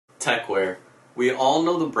Techwear. We all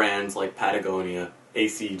know the brands like Patagonia,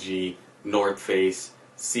 ACG, North Face,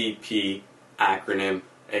 CP, Acronym,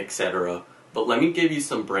 etc. But let me give you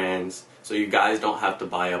some brands so you guys don't have to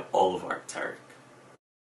buy up all of Arc'teryx.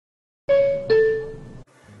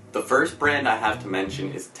 The first brand I have to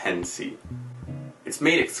mention is 10C. It's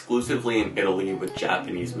made exclusively in Italy with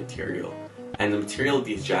Japanese material, and the material of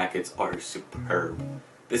these jackets are superb.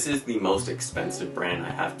 This is the most expensive brand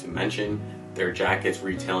I have to mention. Their jackets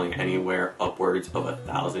retailing anywhere upwards of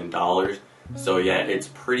 $1,000. So yeah, it's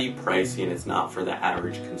pretty pricey and it's not for the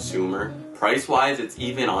average consumer. Price-wise, it's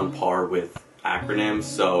even on par with Acronym,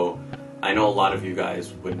 so I know a lot of you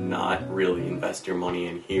guys would not really invest your money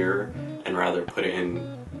in here and rather put it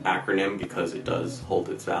in Acronym because it does hold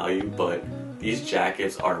its value, but these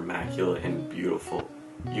jackets are immaculate and beautiful.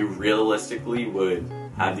 You realistically would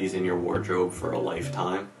have these in your wardrobe for a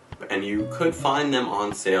lifetime, and you could find them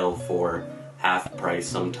on sale for half price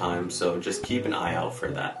sometimes, so just keep an eye out for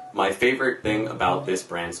that. My favorite thing about this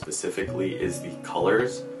brand specifically is the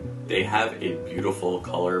colors. They have a beautiful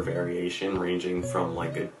color variation ranging from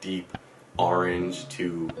like a deep orange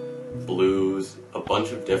to blues, a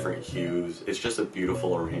bunch of different hues. It's just a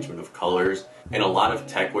beautiful arrangement of colors. In a lot of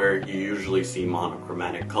techwear, you usually see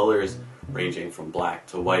monochromatic colors ranging from black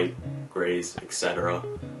to white, grays, etc.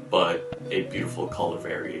 But a beautiful color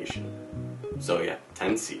variation. So yeah,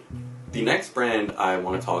 10C. The next brand I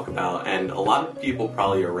want to talk about, and a lot of people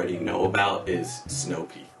probably already know about, is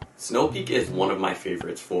Snowpeak. Snowpeak is one of my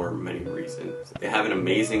favorites for many reasons. They have an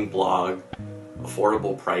amazing blog,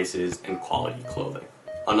 affordable prices, and quality clothing.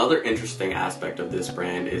 Another interesting aspect of this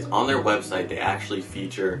brand is on their website they actually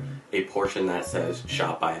feature a portion that says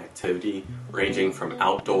shop by activity, ranging from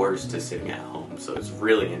outdoors to sitting at home, so it's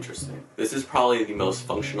really interesting. This is probably the most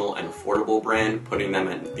functional and affordable brand, putting them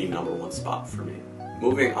at the #1 spot for me.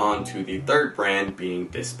 Moving on to the third brand being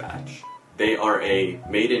Dispatch. They are a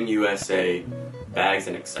made in USA bags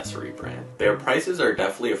and accessory brand. Their prices are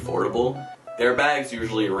definitely affordable. Their bags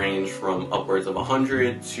usually range from upwards of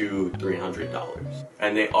 $100 to $300,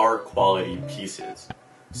 and they are quality pieces.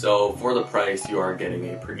 So for the price, you are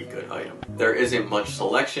getting a pretty good item. There isn't much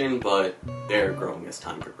selection, but they're growing as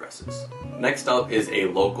time progresses. Next up is a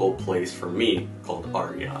local place for me called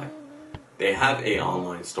REI. They have an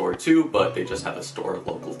online store too, but they just have a store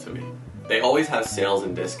local to me. They always have sales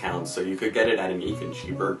and discounts, so you could get it at an even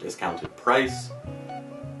cheaper discounted price.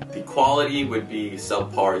 The quality would be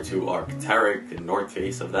subpar to Arc'teryx and North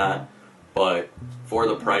Face of that, but for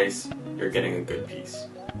the price, you're getting a good piece.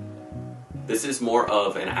 This is more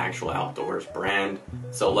of an actual outdoors brand,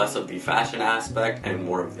 so less of the fashion aspect and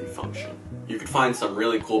more of the function. You could find some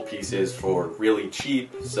really cool pieces for really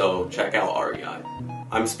cheap, so check out REI.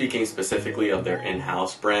 I'm speaking specifically of their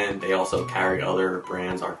in-house brand. They also carry other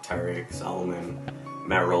brands, Arc'teryx, Salomon,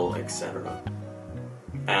 Merrell, etc.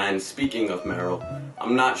 And speaking of Merrell,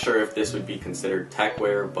 I'm not sure if this would be considered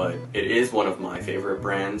techwear, but it is one of my favorite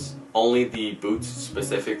brands. Only the boots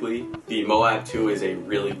specifically. The Moab 2 is a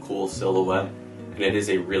really cool silhouette, and it is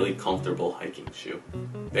a really comfortable hiking shoe.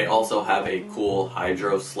 They also have a cool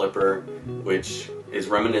hydro slipper, which is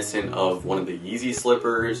reminiscent of one of the Yeezy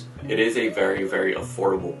slippers. It is a very, very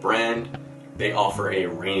affordable brand. They offer a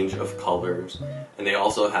range of colors, and they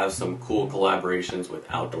also have some cool collaborations with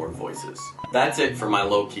outdoor voices. That's it for my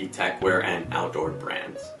low-key techwear and outdoor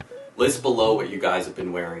brands. List below what you guys have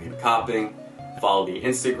been wearing and copying. Follow the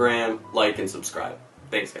Instagram, like, and subscribe.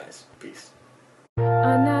 Thanks guys. Peace.